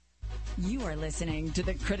You are listening to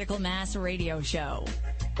the Critical Mass Radio Show,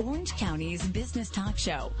 Orange County's business talk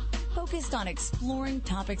show, focused on exploring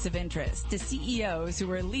topics of interest to CEOs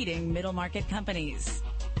who are leading middle market companies.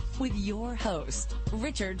 With your host,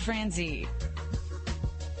 Richard Franzi.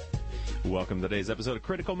 Welcome to today's episode of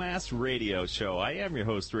Critical Mass Radio Show. I am your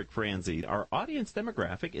host, Rick Franzi. Our audience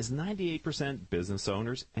demographic is 98% business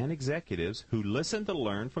owners and executives who listen to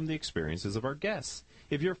learn from the experiences of our guests.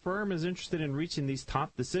 If your firm is interested in reaching these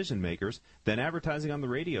top decision makers, then advertising on the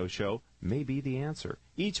radio show may be the answer.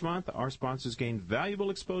 Each month, our sponsors gain valuable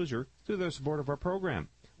exposure through their support of our program.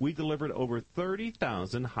 We delivered over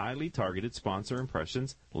 30,000 highly targeted sponsor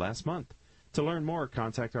impressions last month. To learn more,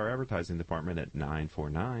 contact our advertising department at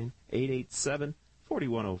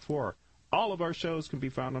 949-887-4104. All of our shows can be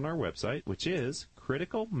found on our website, which is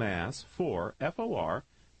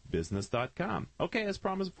criticalmass4business.com. Okay, as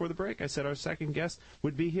promised before the break, I said our second guest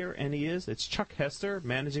would be here, and he is. It's Chuck Hester,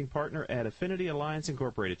 Managing Partner at Affinity Alliance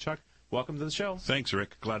Incorporated. Chuck, welcome to the show. Thanks,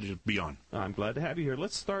 Rick. Glad to be on. I'm glad to have you here.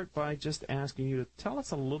 Let's start by just asking you to tell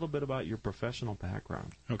us a little bit about your professional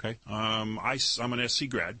background. Okay. I'm an SC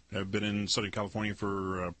grad. I've been in Southern California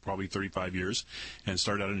for probably 35 years and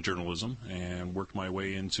started out in journalism and worked my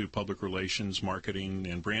way into public relations, marketing,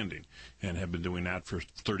 and branding, and have been doing that for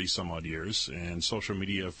 30-some-odd years, and social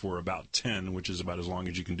media for about 10, which is about as long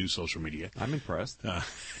as you can do social media. I'm impressed. Yeah,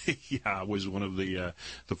 I was one of the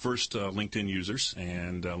first LinkedIn users,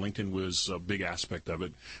 and LinkedIn was a big aspect of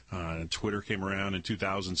it. Twitter came around in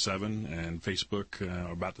 2007 and Facebook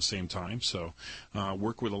about the same time. So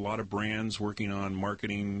work with a lot of brands working on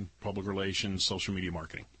marketing, public relations, social media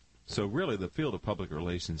marketing. So really the field of public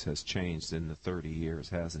relations has changed in the 30 years,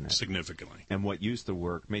 hasn't it? Significantly. And what used to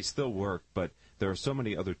work may still work, but there are so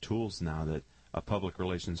many other tools now that a public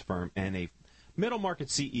relations firm and a middle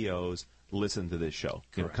market CEOs listen to this show.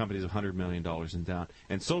 You know, companies of $100 million and down.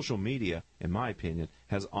 And social media, in my opinion,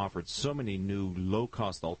 has offered so many new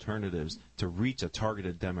low-cost alternatives to reach a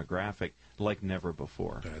targeted demographic like never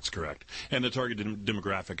before. That's correct. And the targeted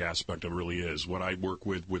demographic aspect of it really is. What I work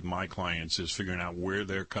with my clients is figuring out where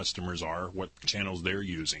their customers are, what channels they're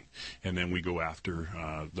using, and then we go after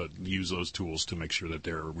use those tools to make sure that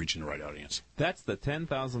they're reaching the right audience. That's the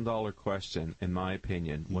 $10,000 question, in my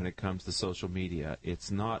opinion, when it comes to social media.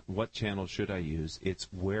 It's not what channel should I use, it's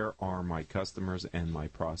where are my customers and my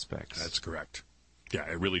prospects. That's correct. Yeah,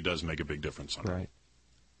 it really does make a big difference on Right.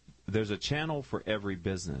 There's a channel for every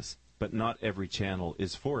business, but not every channel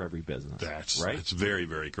is for every business. That's very,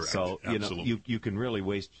 very correct. So, Absolutely. you can really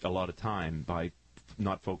waste a lot of time by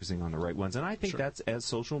not focusing on the right ones. And I think that's as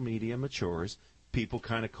social media matures, people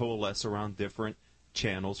kind of coalesce around different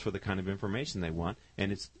channels for the kind of information they want,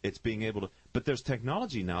 and it's being able to. But there's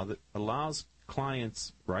technology now that allows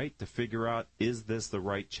clients, right, to figure out, is this the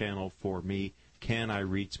right channel for me? Can I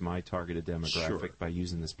reach my targeted demographic by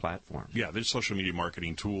using this platform? Yeah, there's social media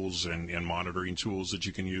marketing tools and monitoring tools that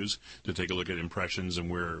you can use to take a look at impressions and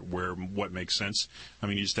what makes sense. I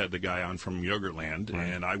mean, you just had the guy on from Yogurtland,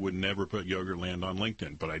 and I would never put Yogurtland on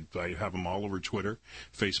LinkedIn, but I have them all over Twitter,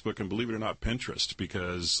 Facebook, and believe it or not, Pinterest,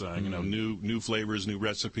 because new flavors, new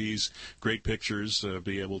recipes, great pictures,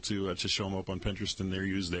 be able to show them up on Pinterest, and they're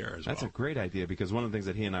used there as well. That's a great idea, because one of the things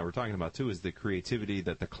that he and I were talking about too is the creativity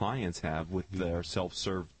that the clients have with their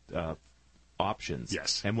self-serve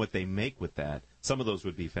options, and what they make with that. Some of those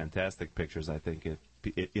would be fantastic pictures, I think,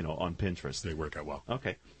 on Pinterest. They work out well.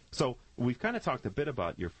 Okay, so we've kind of talked a bit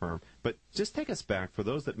about your firm, but just take us back for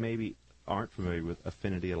those that maybe aren't familiar with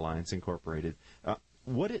Affinity Alliance Incorporated.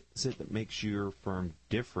 What is it that makes your firm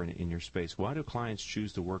different in your space? Why do clients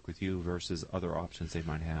choose to work with you versus other options they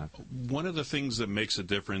might have? One of the things that makes a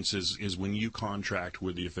difference is when you contract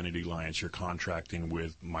with the Affinity Alliance, you're contracting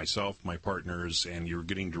with myself, my partners, and you're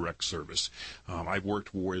getting direct service. I've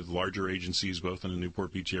worked with larger agencies both in the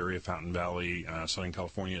Newport Beach area, Fountain Valley, Southern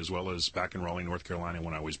California, as well as back in Raleigh, North Carolina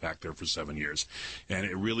when I was back there for 7 years. And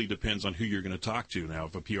it really depends on who you're going to talk to. Now,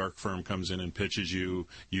 if a PR firm comes in and pitches you,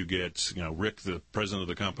 you get Rick, the president of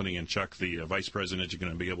the company, and Chuck, the vice president. You're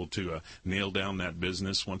going to be able to nail down that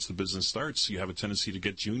business. Once the business starts, you have a tendency to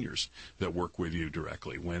get juniors that work with you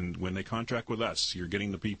directly. When they contract with us, you're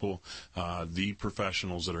getting the people, the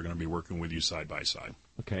professionals that are going to be working with you side by side.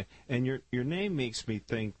 Okay, and your name makes me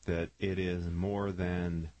think that it is more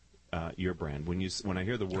than your brand. When I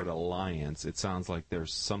hear the word alliance, it sounds like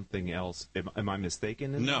there's something else. Am I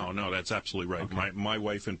mistaken in that? No, that's absolutely right. Okay. My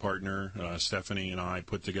wife and partner, Stephanie, and I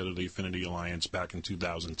put together the Affinity Alliance back in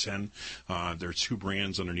 2010. There are two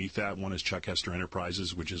brands underneath that. One is Chuck Hester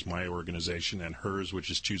Enterprises, which is my organization, and hers, which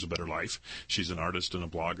is Choose a Better Life. She's an artist and a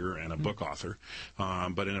blogger and a book author.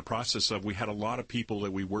 But in the process of, we had a lot of people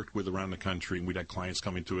that we worked with around the country, and we'd had clients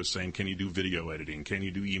coming to us saying, can you do video editing? Can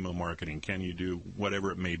you do email marketing? Can you do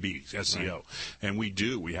whatever it may be, SEO? Right. And we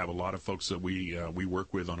do. We have a lot of folks that we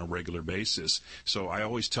work with on a regular basis. So I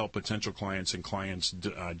always tell potential clients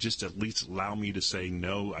just at least allow me to say,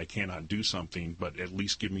 no, I cannot do something, but at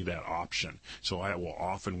least give me that option. So I will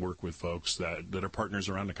often work with folks that are partners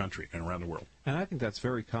around the country and around the world. And I think that's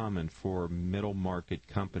very common for middle market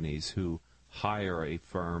companies who hire a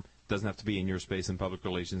firm. Doesn't have to be in your space in public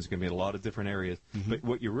relations. It can be in a lot of different areas. Mm-hmm. But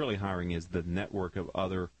what you're really hiring is the network of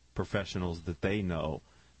other professionals that they know,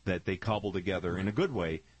 that they cobble together in a good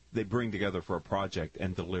way. They bring together for a project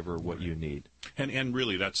and deliver what you need. And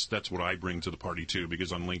really, that's what I bring to the party, too,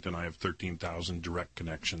 because on LinkedIn, I have 13,000 direct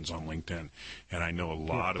connections on LinkedIn. And I know a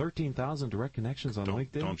lot of... 13,000 direct connections on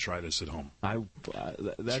LinkedIn? Don't try this at home.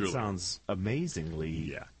 That sounds amazingly...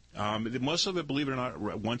 Yeah. Most of it, believe it or not,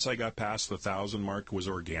 once I got past the 1,000 mark, was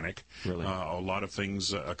organic. Really? A lot of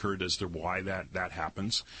things occurred as to why that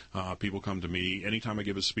happens. People come to me. Anytime I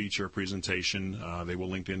give a speech or a presentation, they will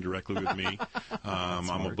link in directly with me. I'm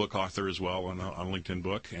a book author as well on a LinkedIn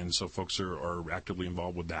book, and so folks are actively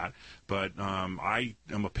involved with that. But I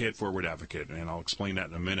am a pay-it-forward advocate, and I'll explain that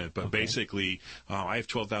in a minute. But basically, I have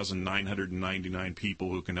 12,999 people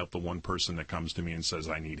who can help the one person that comes to me and says,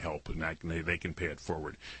 I need help, and they can pay it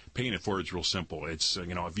forward. Paying it forward is real simple. It's,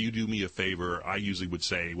 if you do me a favor, I usually would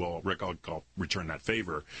say, well, Rick, I'll return that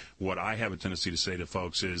favor. What I have a tendency to say to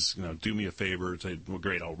folks is, do me a favor. Say, well,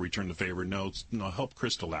 great, I'll return the favor. No, help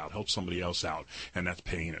Crystal out, help somebody else out, and that's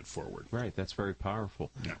paying it forward. Right, that's very powerful.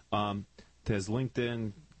 Yeah. Does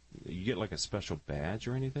LinkedIn, you get like a special badge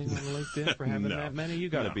or anything on LinkedIn for having that many? You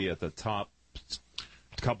got to be at the top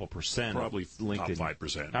couple percent. Probably LinkedIn. Top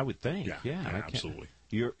 5%. I would think. Yeah, absolutely.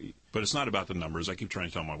 But it's not about the numbers. I keep trying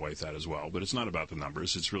to tell my wife that as well. But it's not about the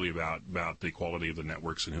numbers. It's really about the quality of the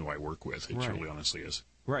networks and who I work with. It really honestly is.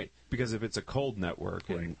 Right. Because if it's a cold network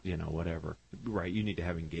and, whatever, right, you need to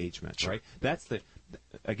have engagement, right? That's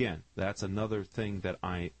that's another thing that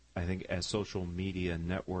I think as social media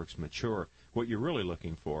networks mature, what you're really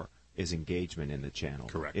looking for is engagement in the channel.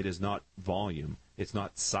 Correct. It is not volume. It's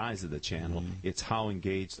not size of the channel. Mm-hmm. It's how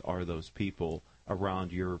engaged are those people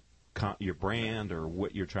around your brand or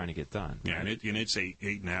what you're trying to get done. Yeah, right? and it's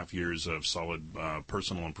 8.5 years of solid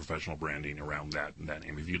personal and professional branding around that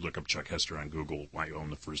name. If you look up Chuck Hester on Google, I own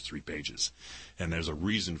the first 3 pages. And there's a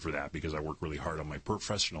reason for that, because I work really hard on my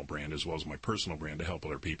professional brand as well as my personal brand to help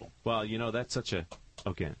other people. Well, that's such a...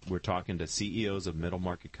 Again, we're talking to CEOs of middle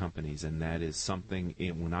market companies, and that is something,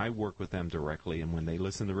 when I work with them directly and when they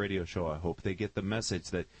listen to the radio show, I hope they get the message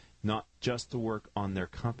that not just to work on their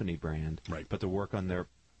company brand, but to work on their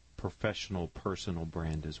professional, personal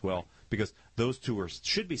brand as well, because those two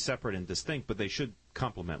should be separate and distinct, but they should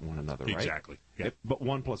complement one another, right? Exactly. Yeah. But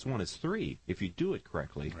 1 + 1 is 3 if you do it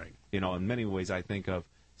correctly. Right. In many ways, I think of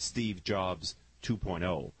Steve Jobs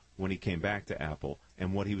 2.0 when he came back to Apple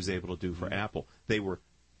and what he was able to do for Apple. They were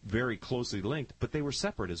very closely linked, but they were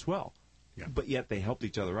separate as well. Yeah. But yet they helped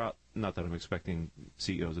each other out. Not that I'm expecting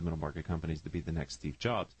CEOs of middle market companies to be the next Steve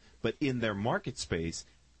Jobs, but in their market space,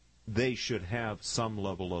 they should have some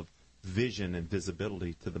level of vision and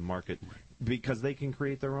visibility to the market, because they can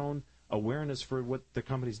create their own awareness for what the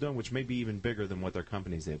company's doing, which may be even bigger than what their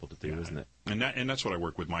company's able to do, isn't it? And that's what I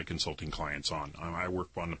work with my consulting clients on. I work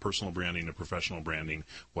on the personal branding, the professional branding,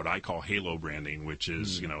 what I call halo branding, which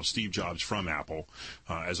is Steve Jobs from Apple,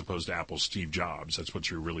 as opposed to Apple's Steve Jobs. That's what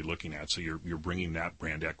you're really looking at. So you're bringing that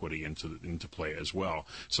brand equity into play as well.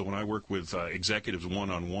 So when I work with executives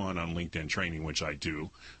one-on-one on LinkedIn training, which I do,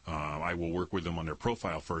 I will work with them on their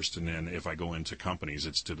profile first, and then if I go into companies,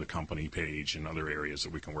 it's to the company page and other areas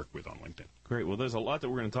that we can work with on LinkedIn. Great. Well, there's a lot that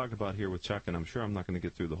we're going to talk about here with Chuck, and I'm sure I'm not going to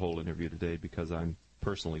get through the whole interview today because I'm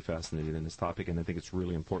personally fascinated in this topic, and I think it's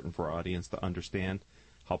really important for our audience to understand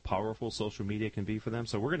how powerful social media can be for them.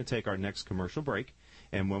 So we're going to take our next commercial break,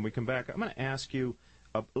 and when we come back, I'm going to ask you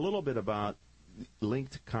a little bit about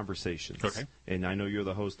Linked Conversations. Okay. And I know you're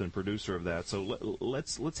the host and producer of that, so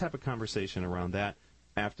let's have a conversation around that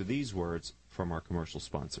after these words from our commercial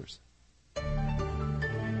sponsors.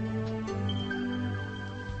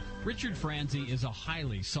 Richard Franzi is a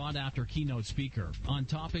highly sought-after keynote speaker on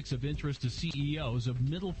topics of interest to CEOs of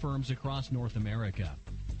middle firms across North America.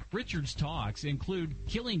 Richard's talks include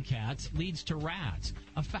Killing Cats Leads to Rats,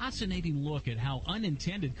 a fascinating look at how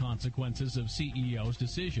unintended consequences of CEOs'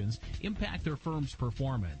 decisions impact their firm's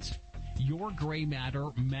performance. Your Gray Matter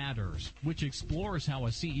Matters, which explores how a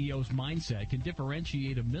CEO's mindset can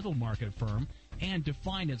differentiate a middle market firm and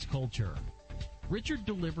define its culture. Richard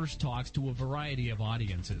delivers talks to a variety of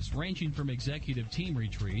audiences, ranging from executive team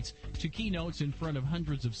retreats to keynotes in front of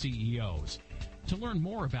hundreds of CEOs. To learn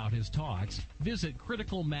more about his talks, visit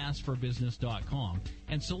criticalmassforbusiness.com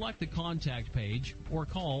and select the contact page or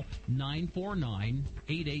call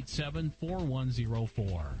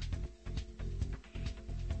 949-887-4104.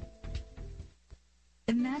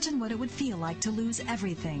 Imagine what it would feel like to lose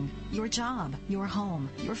everything. Your job, your home,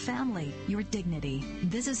 your family, your dignity.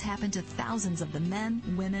 This has happened to thousands of the men,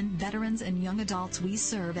 women, veterans, and young adults we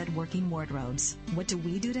serve at Working Wardrobes. What do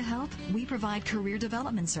we do to help? We provide career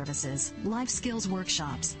development services, life skills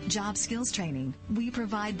workshops, job skills training. We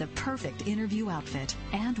provide the perfect interview outfit,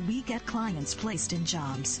 and we get clients placed in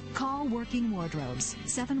jobs. Call Working Wardrobes,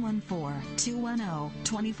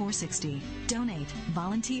 714-210-2460. Donate,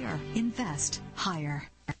 volunteer, invest, hire.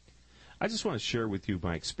 I just want to share with you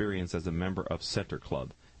my experience as a member of Center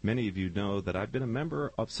Club. Many of you know that I've been a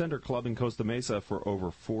member of Center Club in Costa Mesa for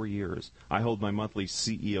over 4 years. I hold my monthly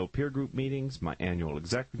CEO peer group meetings, my annual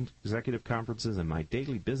executive conferences, and my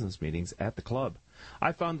daily business meetings at the club.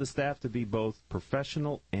 I found the staff to be both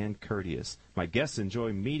professional and courteous. My guests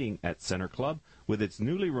enjoy meeting at Center Club with its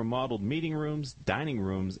newly remodeled meeting rooms, dining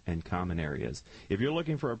rooms, and common areas. If you're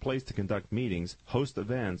looking for a place to conduct meetings, host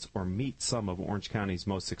events, or meet some of Orange County's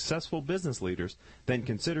most successful business leaders, then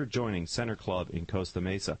consider joining Center Club in Costa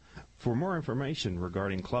Mesa. For more information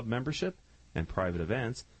regarding club membership and private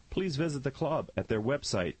events, please visit the club at their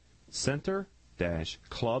website,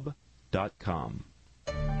 center-club.com.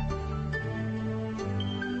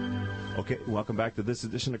 Okay, welcome back to this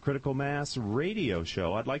edition of Critical Mass Radio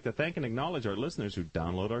Show. I'd like to thank and acknowledge our listeners who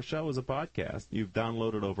download our show as a podcast. You've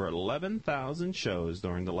downloaded over 11,000 shows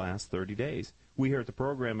during the last 30 days. We here at the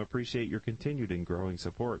program appreciate your continued and growing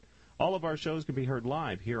support. All of our shows can be heard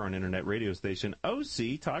live here on internet radio station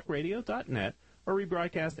octalkradio.net or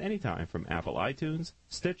rebroadcast anytime from Apple iTunes,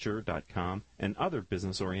 Stitcher.com, and other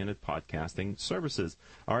business-oriented podcasting services.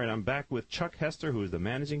 All right, I'm back with Chuck Hester, who is the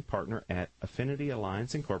managing partner at Affinity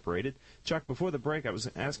Alliance Incorporated. Chuck, before the break, I was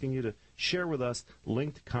asking you to share with us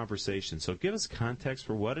Linked Conversation. So give us context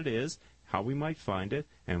for what it is, how we might find it,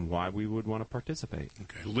 and why we would want to participate.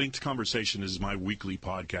 Okay. Linked Conversation is my weekly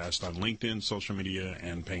podcast on LinkedIn, social media,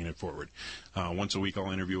 and paying it forward. Once a week,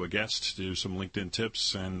 I'll interview a guest, do some LinkedIn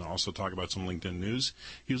tips, and also talk about some LinkedIn news.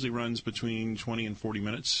 Usually runs between 20 and 40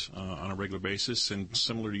 minutes on a regular basis, and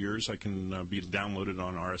similar to yours, I can be downloaded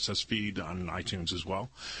on RSS feed on iTunes as well.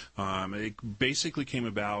 It basically came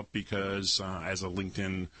about because as a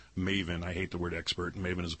LinkedIn maven, I hate the word expert,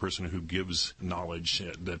 maven is a person who gives knowledge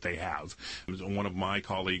that they have. One of my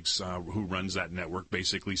colleagues who runs that network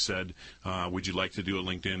basically said, would you like to do a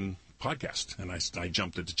LinkedIn podcast? And I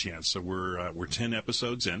jumped at the chance. So we're 10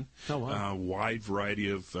 episodes in. Oh, wow. Wide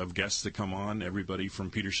variety of guests that come on. Everybody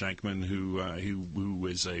from Peter Shankman, who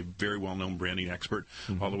is a very well-known branding expert,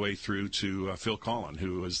 all the way through to Phil Collin,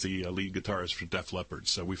 who is the lead guitarist for Def Leppard.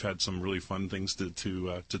 So we've had some really fun things to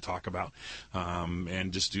talk about,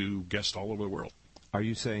 and just do guests all over the world. Are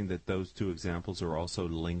you saying that those two examples are also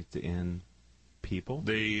LinkedIn people?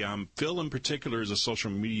 They Phil in particular is a social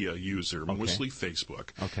media user, mostly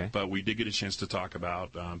Facebook. Okay. But we did get a chance to talk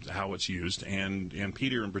about how it's used, and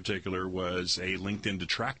Peter in particular was a LinkedIn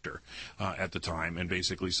detractor at the time, and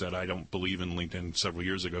basically said, I don't believe in LinkedIn several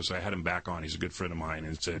years ago. So I had him back on. He's a good friend of mine,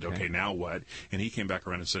 and said, okay, now what? And he came back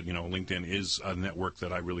around and said, LinkedIn is a network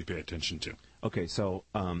that I really pay attention to. Okay, so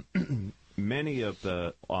many of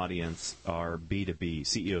the audience are B2B,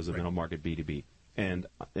 CEOs of middle market B2B. And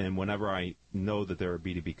whenever I know that they're a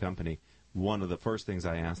B2B company, one of the first things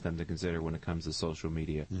I ask them to consider when it comes to social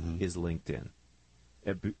media is LinkedIn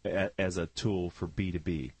as a tool for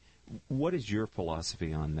B2B. What is your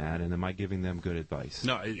philosophy on that, and am I giving them good advice?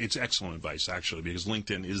 No, it's excellent advice, actually, because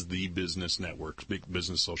LinkedIn is the business network, big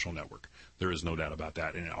business social network. There is no doubt about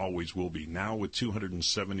that, and it always will be. Now with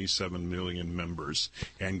 277 million members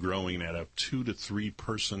and growing at a 2 to 3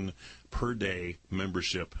 person per day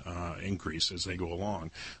membership increase as they go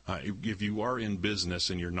along. If you are in business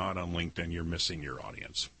and you're not on LinkedIn, you're missing your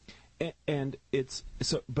audience. And it's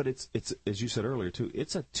as you said earlier too.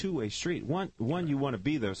 It's a two-way street. One, you want to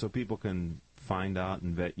be there so people can find out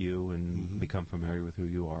and vet you and become familiar with who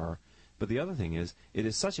you are. But the other thing is, it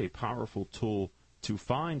is such a powerful tool to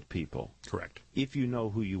find people. Correct. If you know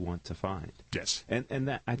who you want to find. Yes. And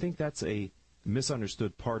that I think that's a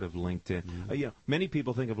misunderstood part of LinkedIn. Many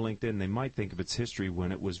people think of LinkedIn, they might think of its history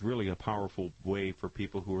when it was really a powerful way for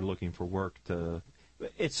people who are looking for work to...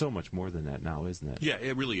 It's so much more than that now, isn't it? Yeah,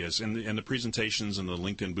 it really is. And the presentations and the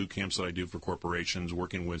LinkedIn boot camps that I do for corporations,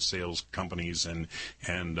 working with sales companies and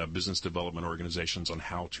business development organizations on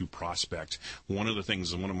how to prospect. One of the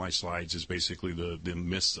things, and one of my slides is basically the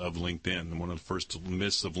myths of LinkedIn. And one of the first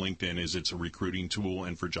myths of LinkedIn is it's a recruiting tool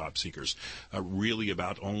and for job seekers. Really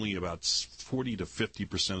only about 40 to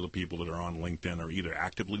 50% of the people that are on LinkedIn are either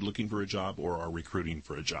actively looking for a job or are recruiting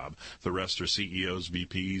for a job. The rest are CEOs,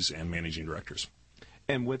 VPs, and managing directors.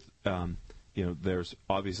 And with, there's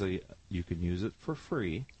obviously you can use it for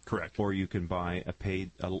free. Correct. Or you can buy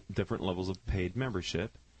different levels of paid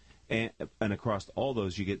membership. And across all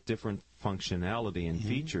those, you get different functionality and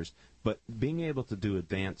features. But being able to do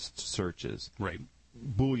advanced searches. Right.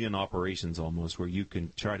 Boolean operations almost, where you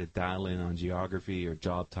can try to dial in on geography or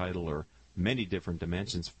job title or many different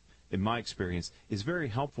dimensions, in my experience, is very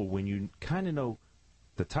helpful when you kind of know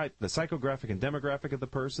the psychographic and demographic of the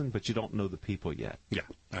person, but you don't know the people yet. Yeah,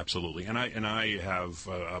 absolutely. And I have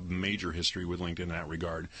a major history with LinkedIn in that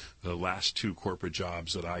regard. The last 2 corporate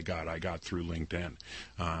jobs that I got through LinkedIn.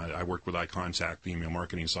 I worked with iContact, the email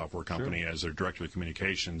marketing software company, as their director of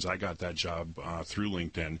communications. I got that job through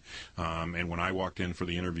LinkedIn. And when I walked in for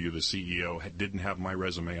the interview, the CEO didn't have my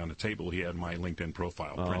resume on the table. He had my LinkedIn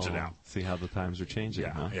profile printed out. See how the times are changing,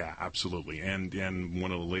 huh? Yeah, absolutely. And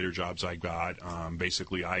one of the later jobs I got,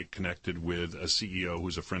 basically I connected with a CEO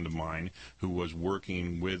who's a friend of mine who was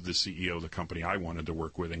working with the CEO of the company I wanted to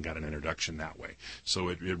work with and got an introduction that way. So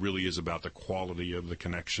it really is about the quality of the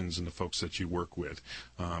connections and the folks that you work with.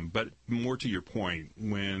 But more to your point,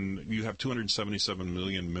 when you have 277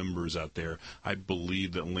 million members out there, I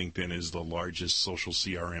believe that LinkedIn is the largest social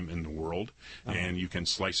CRM in the world, and you can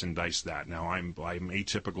slice and dice that. Now, I'm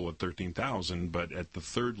atypical at 13,000, but at the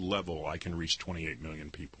third level, I can reach 28 million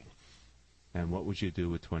people. And what would you do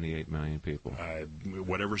with 28 million people?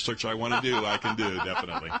 Whatever search I want to do, I can do,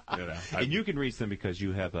 definitely. And you can reach them because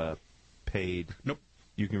you have a paid... Nope.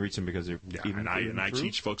 You can reach them because they're I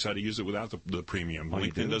teach folks how to use it without the premium.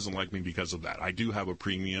 LinkedIn doesn't like me because of that. I do have a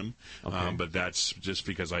premium, but that's just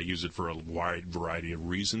because I use it for a wide variety of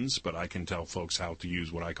reasons. But I can tell folks how to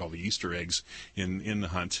use what I call the Easter eggs in the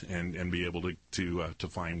hunt and be able to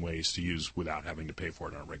find ways to use without having to pay for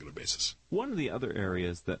it on a regular basis. One of the other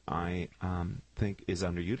areas that I think is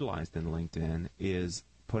underutilized in LinkedIn is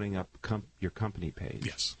putting up your company page.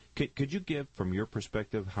 Yes. Could you give, from your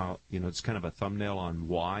perspective, how, it's kind of a thumbnail on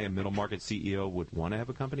why a middle market CEO would want to have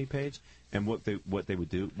a company page and what they would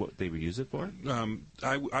do, what they would use it for?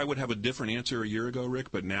 I would have a different answer a year ago,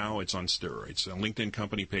 Rick, but now it's on steroids. LinkedIn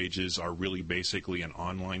company pages are really basically an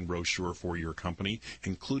online brochure for your company,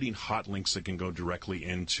 including hot links that can go directly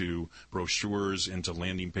into brochures, into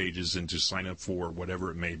landing pages, into sign up for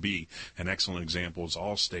whatever it may be. An excellent example is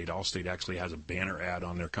Allstate. Allstate actually has a banner ad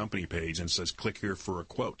on their company page and says, click here for a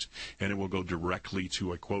quote. And it will go directly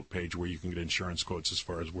to a quote page where you can get insurance quotes as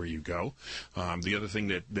far as where you go. The other thing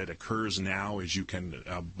that occurs now is you can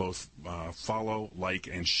both follow, like,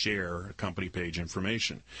 and share company page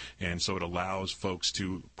information. And so it allows folks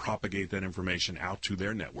to propagate that information out to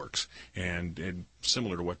their networks. And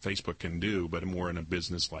similar to what Facebook can do, but more in a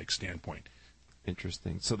business-like standpoint.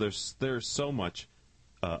 Interesting. So there's so much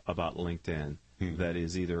about LinkedIn that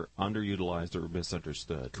is either underutilized or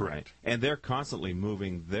misunderstood. Correct. Right? And they're constantly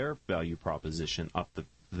moving their value proposition up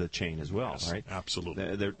the chain as well, yes, right?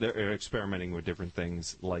 Absolutely. They're experimenting with different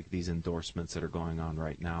things like these endorsements that are going on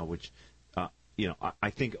right now, which, I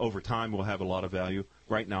think over time will have a lot of value.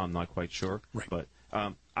 Right now I'm not quite sure. Right. But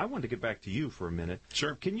I wanted to get back to you for a minute.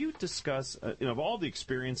 Sure. Can you discuss, of all the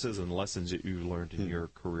experiences and lessons that you've learned in your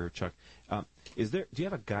career, Chuck, do you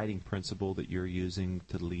have a guiding principle that you're using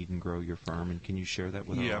to lead and grow your firm, and can you share that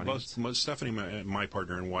with our audience? Both Stephanie, my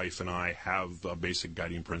partner and wife, and I have a basic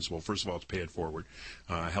guiding principle. First of all, it's pay it forward.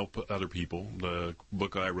 Help other people. The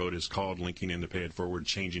book I wrote is called Linking into Pay It Forward,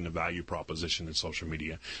 Changing the Value Proposition in Social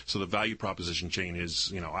Media. So the value proposition chain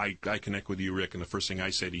is, I connect with you, Rick, and the first thing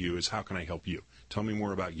I say to you is, how can I help you? Tell me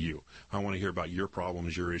more about you. I want to hear about your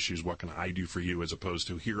problems, your issues. What can I do for you, as opposed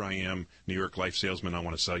to, here I am, New York Life salesman, I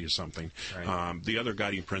want to sell you something. Right. The other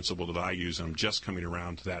guiding principle that I use, and I'm just coming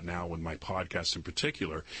around to that now with my podcast in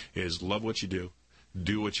particular, is love what you do,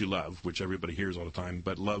 do what you love, which everybody hears all the time,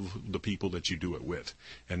 but love the people that you do it with.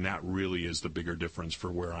 And that really is the bigger difference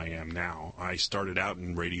for where I am now. I started out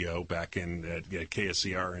in radio back at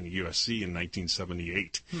KSCR and USC in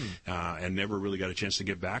 1978 and never really got a chance to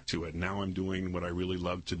get back to it. Now I'm doing what I really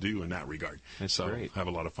love to do in that regard. That's so great. I have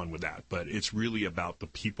a lot of fun with that. But it's really about the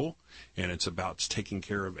people, and it's about taking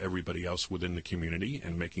care of everybody else within the community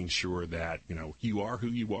and making sure that, you are who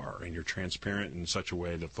you are and you're transparent in such a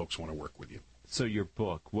way that folks want to work with you. So your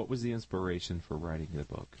book, what was the inspiration for writing the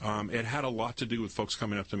book? It had a lot to do with folks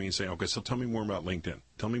coming up to me and saying, okay, so tell me more about LinkedIn.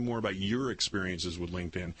 Tell me more about your experiences with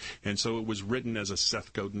LinkedIn. And so it was written as a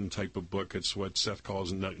Seth Godin type of book. It's what Seth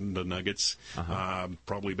calls the nuggets,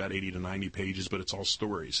 probably about 80 to 90 pages, but it's all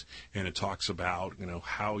stories. And it talks about,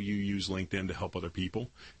 how you use LinkedIn to help other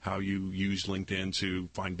people, how you use LinkedIn to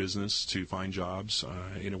find business, to find jobs,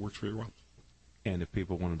 and it works really well. And if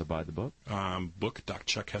people wanted to buy the book?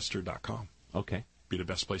 Book.chuckhester.com. Okay. Be the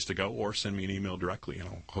best place to go, or send me an email directly, and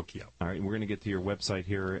I'll hook you up. All right, we're going to get to your website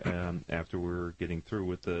here after we're getting through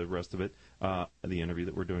with the rest of it, the interview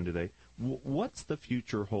that we're doing today. What's the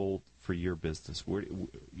future hold for your business?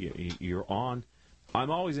 You're on.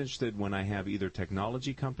 I'm always interested when I have either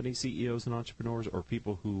technology company CEOs and entrepreneurs or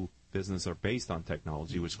people who business are based on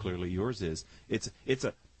technology, which clearly yours is. It's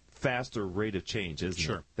a faster rate of change, isn't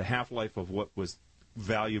Sure. it? The half-life of what was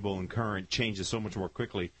valuable and current changes so much more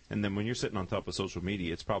quickly, and then when you're sitting on top of social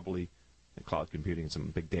media, it's probably cloud computing and some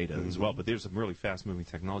big data as well, but there's some really fast-moving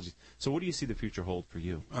technologies. So what do you see the future hold for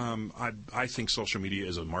you? I think social media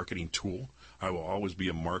is a marketing tool. I will always be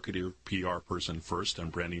a marketer, PR person first,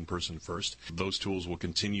 and branding person first. Those tools will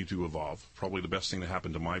continue to evolve. Probably the best thing that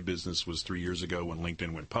happened to my business was 3 years ago when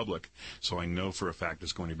LinkedIn went public, so I know for a fact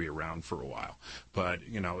it's going to be around for a while. But,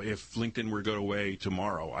 if LinkedIn were to go away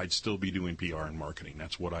tomorrow, I'd still be doing PR and marketing.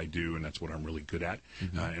 That's what I do, and that's what I'm really good at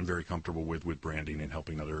and very comfortable with branding and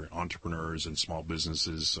helping other entrepreneurs and small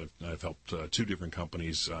businesses. I've helped 2 different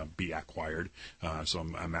companies be acquired, so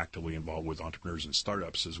I'm actively involved with entrepreneurs and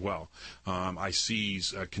startups as well. I see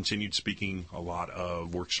continued speaking, a lot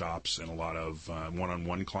of workshops, and a lot of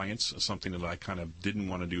one-on-one clients, something that I kind of didn't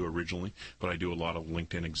want to do originally, but I do a lot of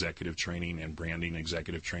LinkedIn executive training and branding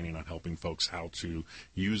executive training on helping folks how to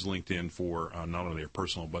use LinkedIn for not only their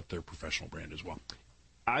personal but their professional brand as well.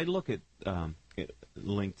 I look at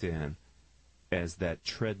LinkedIn as that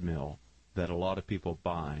treadmill that a lot of people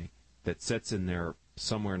buy that sits in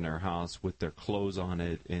somewhere in their house with their clothes on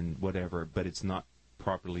it and whatever, but it's not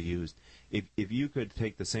properly used. If you could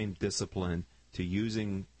take the same discipline to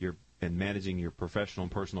using and managing your professional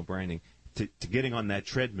and personal branding to getting on that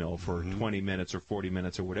treadmill for 20 minutes or 40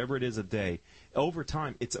 minutes or whatever it is a day, over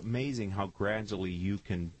time, it's amazing how gradually you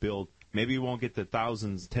can build. Maybe you won't get to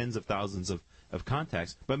thousands, tens of thousands of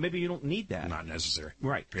contacts, but maybe you don't need that. Not necessary.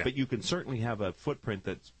 Right. Yeah. But you can certainly have a footprint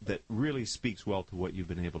that really speaks well to what you've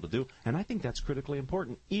been able to do. And I think that's critically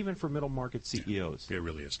important, even for middle market CEOs. It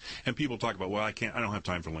really is. And people talk about, well, I don't have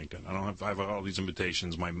time for LinkedIn. I have all these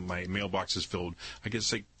invitations. My mailbox is filled. I guess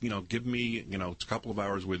say, give me, a couple of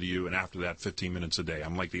hours with you, and after that, 15 minutes a day.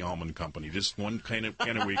 I'm like the almond company. Just one kind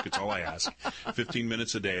of week. It's all I ask. 15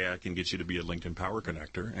 minutes a day, I can get you to be a LinkedIn Power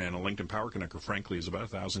Connector. And a LinkedIn Power Connector, frankly, is about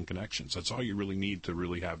 1,000 connections. That's all you really need to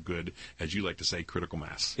really have good, as you like to say, critical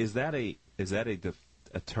mass. Is that a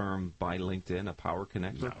term by LinkedIn, a power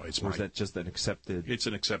connector? No, or is that just an accepted? It's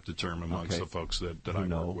an accepted term amongst the folks that I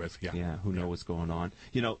work with. Yeah, who know what's going on.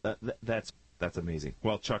 That's amazing.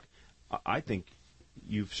 Well, Chuck, I think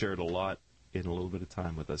you've shared a lot in a little bit of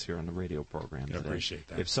time with us here on the radio program today. I appreciate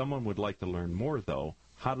that. If someone would like to learn more, though,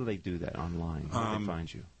 how do they do that online? How do they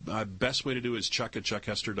find you? Best way to do it is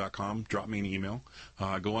chuck@chuckhester.com. Drop me an email.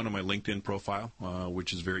 Go onto my LinkedIn profile,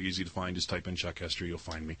 which is very easy to find. Just type in Chuck Hester. You'll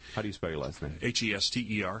find me. How do you spell your last name?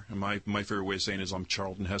 Hester. And my favorite way of saying it is I'm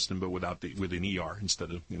Charlton Heston, but with an ER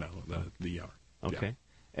instead of the ER. Okay.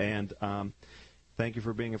 Yeah. And thank you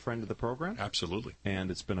for being a friend of the program. Absolutely.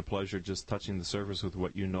 And it's been a pleasure just touching the surface with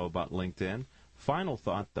what you know about LinkedIn. Final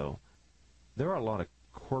thought, though. There are a lot of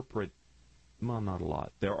corporate well, not a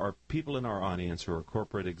lot. There are people in our audience who are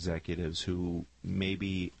corporate executives who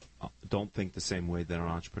maybe don't think the same way that an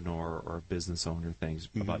entrepreneur or a business owner thinks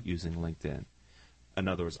about using LinkedIn. In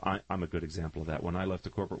other words, I'm a good example of that. When I left the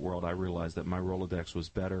corporate world, I realized that my Rolodex was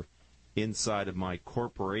better inside of my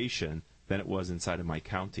corporation than it was inside of my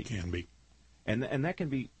county. Can be. And that can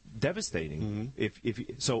be devastating.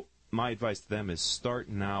 So my advice to them is start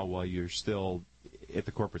now while you're still at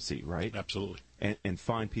the corporate seat, right? Absolutely. and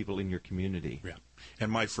find people in your community. Yeah.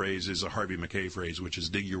 And my phrase is a Harvey McKay phrase, which is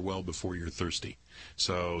dig your well before you're thirsty.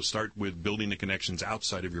 So start with building the connections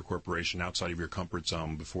outside of your corporation, outside of your comfort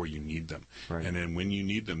zone before you need them. Right. And then when you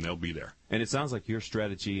need them, they'll be there. And it sounds like your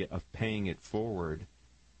strategy of paying it forward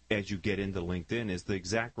as you get into LinkedIn is the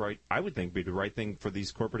exact right, I would think, be the right thing for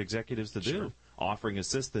these corporate executives to do. Sure. Offering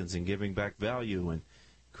assistance and giving back value and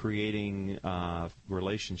creating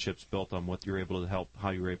relationships built on what you're able to help,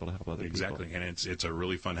 how you're able to help other Exactly. people. And it's a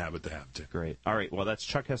really fun habit to have, too. Great. All right. Well, that's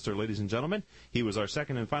Chuck Hester, ladies and gentlemen. He was our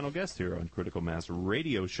second and final guest here on Critical Mass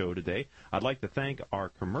Radio Show today. I'd like to thank our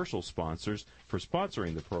commercial sponsors for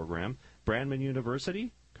sponsoring the program: Brandman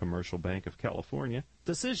University, Commercial Bank of California,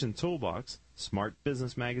 Decision Toolbox, Smart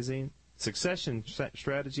Business Magazine, Succession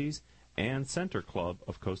Strategies, and Center Club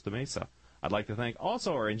of Costa Mesa. I'd like to thank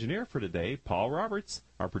also our engineer for today, Paul Roberts.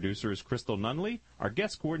 Our producer is Crystal Nunley. Our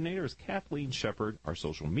guest coordinator is Kathleen Shepard. Our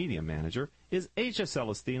social media manager is Asia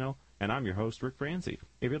Celestino. And I'm your host, Rick Franzi.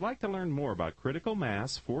 If you'd like to learn more about Critical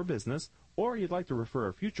Mass for Business, or you'd like to refer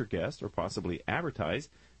a future guest or possibly advertise,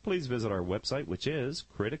 please visit our website, which is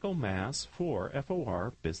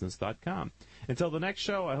criticalmass4business.com. Until the next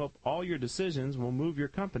show, I hope all your decisions will move your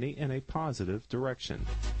company in a positive direction.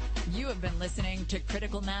 You have been listening to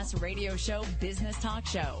Critical Mass Radio Show Business Talk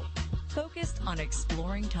Show, focused on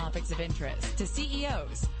exploring topics of interest to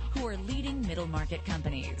CEOs who are leading middle market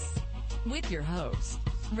companies. With your host,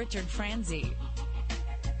 Richard Franzi.